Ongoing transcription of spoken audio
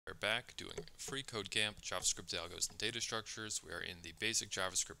back doing free code camp, JavaScript algos and data structures. We are in the basic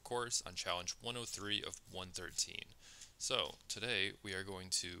JavaScript course on challenge 103 of 113. So today we are going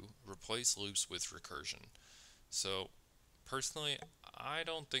to replace loops with recursion. So personally, I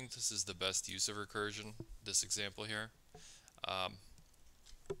don't think this is the best use of recursion, this example here.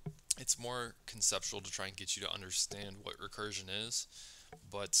 It's more conceptual to try and get you to understand what recursion is,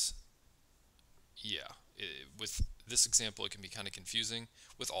 but yeah, with this example, it can be kind of confusing.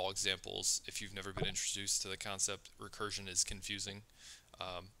 With all examples, if you've never been introduced to the concept, recursion is confusing.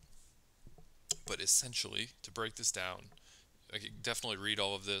 But essentially, to break this down, definitely read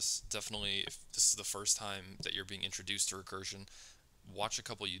all of this. Definitely, if this is the first time that you're being introduced to recursion, watch a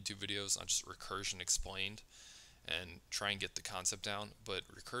couple YouTube videos on just recursion explained and try and get the concept down. But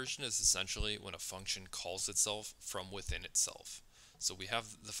recursion is essentially when a function calls itself from within itself. So we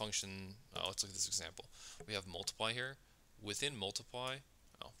have the function, let's look at this example. We have multiply here. Within multiply,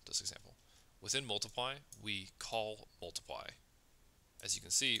 within multiply, we call multiply. As you can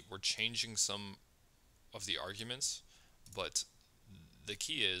see, we're changing some of the arguments, but the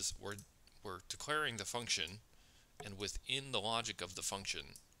key is we're declaring the function, and within the logic of the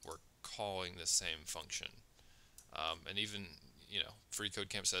function, we're calling the same function. And even, Free Code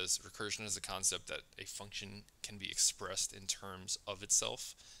Camp says recursion is a concept that a function can be expressed in terms of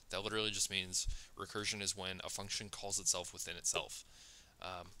itself. That literally just means recursion is when a function calls itself within itself.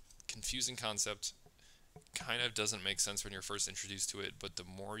 Confusing concept, kind of doesn't make sense when you're first introduced to it, but the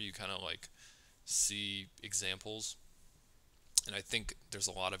more you kind of see examples, and I think there's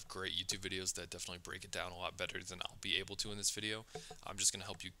a lot of great YouTube videos that definitely break it down a lot better than I'll be able to in this video. I'm just going to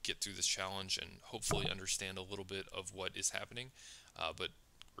help you get through this challenge and hopefully understand a little bit of what is happening. But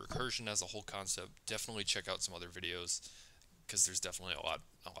recursion as a whole concept, definitely check out some other videos because there's definitely a lot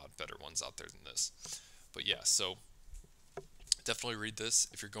better ones out there than this. But yeah, so definitely read this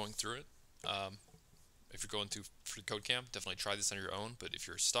if you're going through it. If you're going through Free Code Camp, definitely try this on your own. But if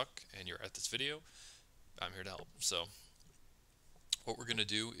you're stuck and you're at this video, I'm here to help. So what we're going to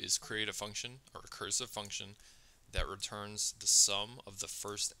do is create a function, a recursive function, that returns the sum of the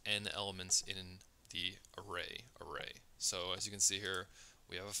first n elements in the array. So as you can see here,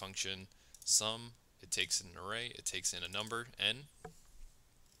 we have a function sum. It takes in an array. It takes in a number n.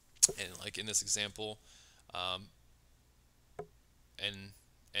 And like in this example, n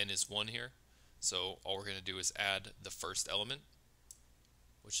is 1 here. So all we're going to do is add the first element,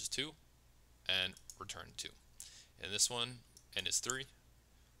 which is 2, and return 2. In this one, n is 3.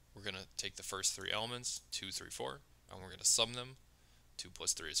 We're going to take the first 3 elements, 2, 3, 4, and we're going to sum them. 2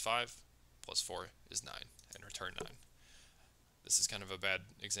 plus 3 is 5, plus 4 is 9, and return 9. This is kind of a bad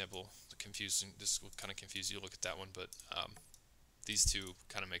example. This will kind of confuse you to look at that one, but these two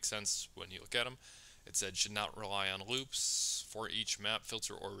kind of make sense when you look at them. It said should not rely on loops for each map,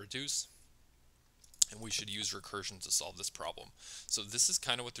 filter, or reduce. And we should use recursion to solve this problem. So this is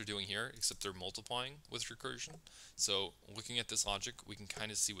kind of what they're doing here, except they're multiplying with recursion. So looking at this logic, we can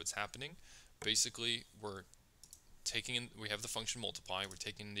kind of see what's happening. Basically, we have the function multiply, we're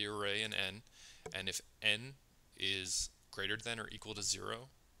taking the array in n, and if n is greater than or equal to 0,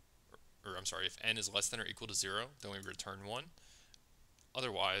 if n is less than or equal to 0, then we return 1.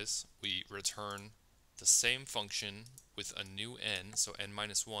 Otherwise, we return the same function with a new n, so n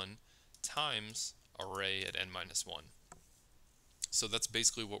minus 1, times array at n minus 1. So that's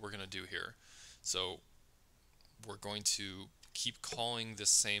basically what we're going to do here. So we're going to keep calling this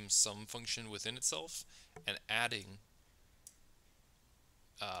same sum function within itself and adding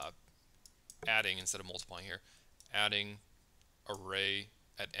instead of multiplying here, adding array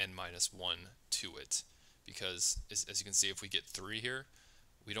at n minus 1 to it. Because as you can see, if we get 3 here,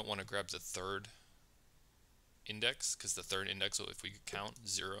 we don't want to grab the third index, because the third index, if we count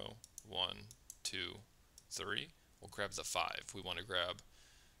 0, 1, 2, 3, we'll grab the 5. We want to grab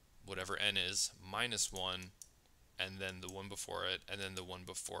whatever n is minus 1, and then the one before it, and then the one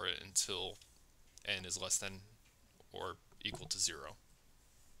before it until n is less than or equal to 0.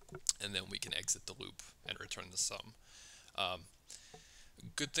 And then we can exit the loop and return the sum.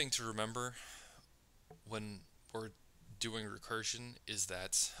 Good thing to remember when we're doing recursion is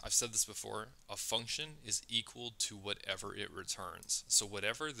that, I've said this before, a function is equal to whatever it returns. So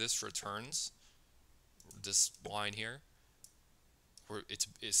whatever this returns, this line here,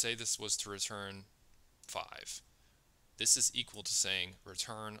 say this was to return 5. This is equal to saying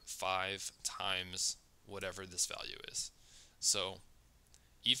return 5 times whatever this value is. So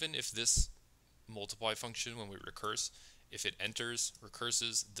even if this multiply function, when we recurse, if it enters,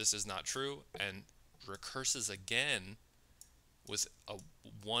 recurses, this is not true, and recurses again with a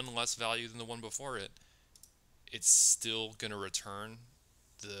 1 less value than the one before it, it's still going to return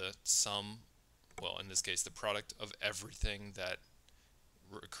the sum, well, in this case, the product of everything that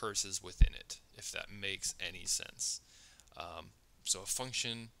recurses within it, if that makes any sense. So a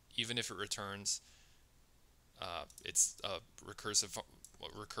function, even if it returns, it's a recursive,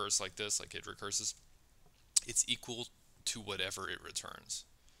 recurse like this, like it recurses, it's equal to whatever it returns.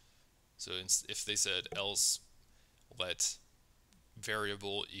 So if they said else let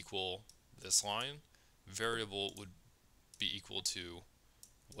variable equal this line, variable would be equal to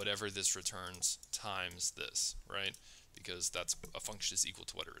whatever this returns times this, right? Because that's a function is equal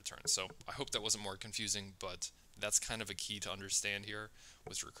to what it returns. So I hope that wasn't more confusing, but that's kind of a key to understand here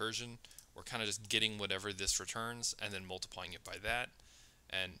with recursion. We're kind of just getting whatever this returns and then multiplying it by that.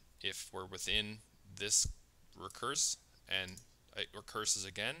 And if we're within this recurse and it recurses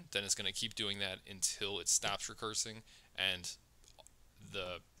again, then it's going to keep doing that until it stops recursing, and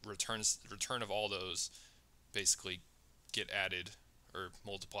the return of all those basically get added or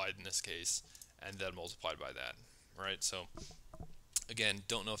multiplied in this case, and then multiplied by that, right? So again,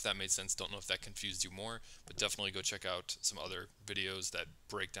 don't know if that made sense, don't know if that confused you more, but definitely go check out some other videos that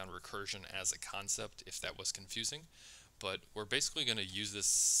break down recursion as a concept if that was confusing. But we're basically going to use this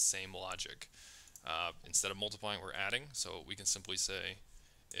same logic. Instead of multiplying, we're adding, so we can simply say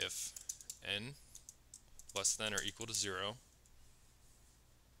if n less than or equal to 0,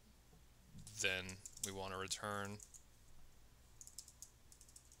 then we want to return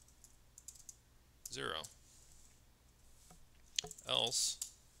 0. Else,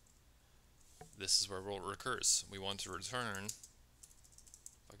 this is where we'll recurse. We want to return,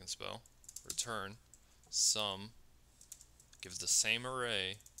 if I can spell, return sum, gives the same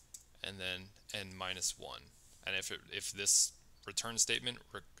array, and then n minus 1. And if this return statement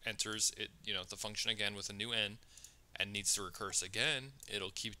enters it, the function again with a new n, and needs to recurse again,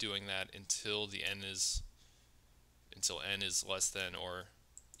 it'll keep doing that until n is less than or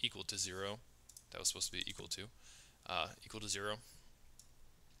equal to 0. That was supposed to be equal to 0.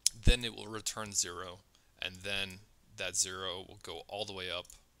 Then it will return 0, and then that 0 will go all the way up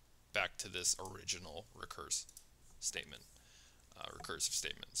back to this original recursive statement.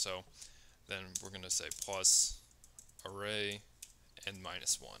 So then we're going to say plus array n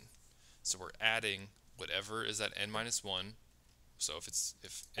minus 1. So we're adding whatever is at n minus 1. So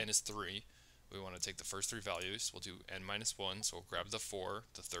if n is 3, we want to take the first 3 values. We'll do n minus 1, so we'll grab the 4,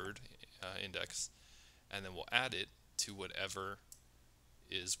 the third index, and then we'll add it to whatever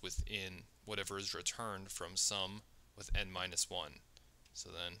is within whatever is returned from sum with n minus 1. So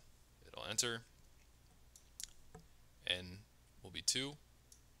then it'll enter, n will be 2,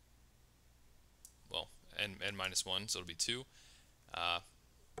 well, n minus 1, so it'll be 2.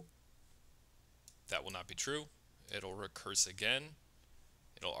 That will not be true. It'll recurse again.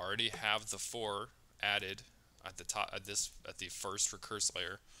 It'll already have the 4 added at the top at the first recurse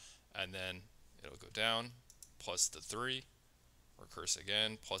layer, and then it'll go down plus the 3, recurse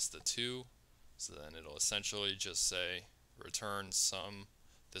again, plus the 2. So then it'll essentially just say return sum.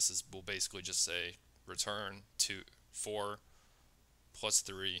 Will basically just say return 4 plus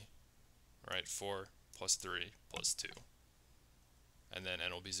 3, right? 4 plus 3 plus 2. And then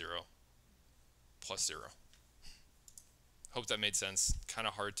n will be 0 plus 0. Hope that made sense. Kind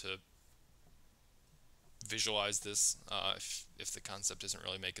of hard to visualize this if the concept isn't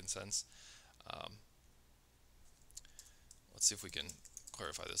really making sense. Let's see if we can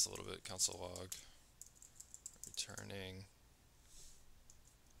clarify this a little bit. Console log, returning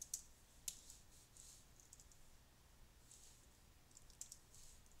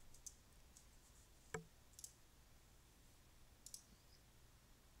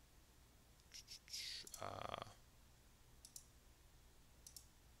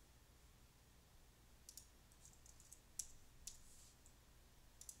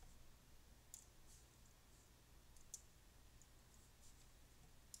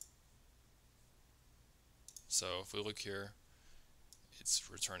so if we look here, it's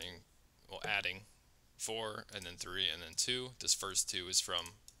returning, well, adding 4 and then 3 and then 2. This first 2 is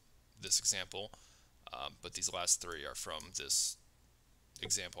from this example, but these last 3 are from this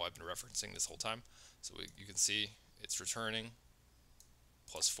example I've been referencing this whole time. So you can see it's returning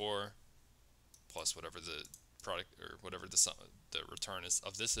plus 4 plus whatever the product or whatever the return is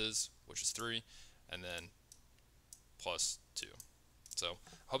of this is, which is 3, and then plus 2. So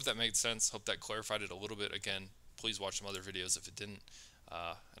hope that made sense. Hope that clarified it a little bit. Again, please watch some other videos if it didn't,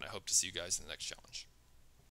 and I hope to see you guys in the next challenge.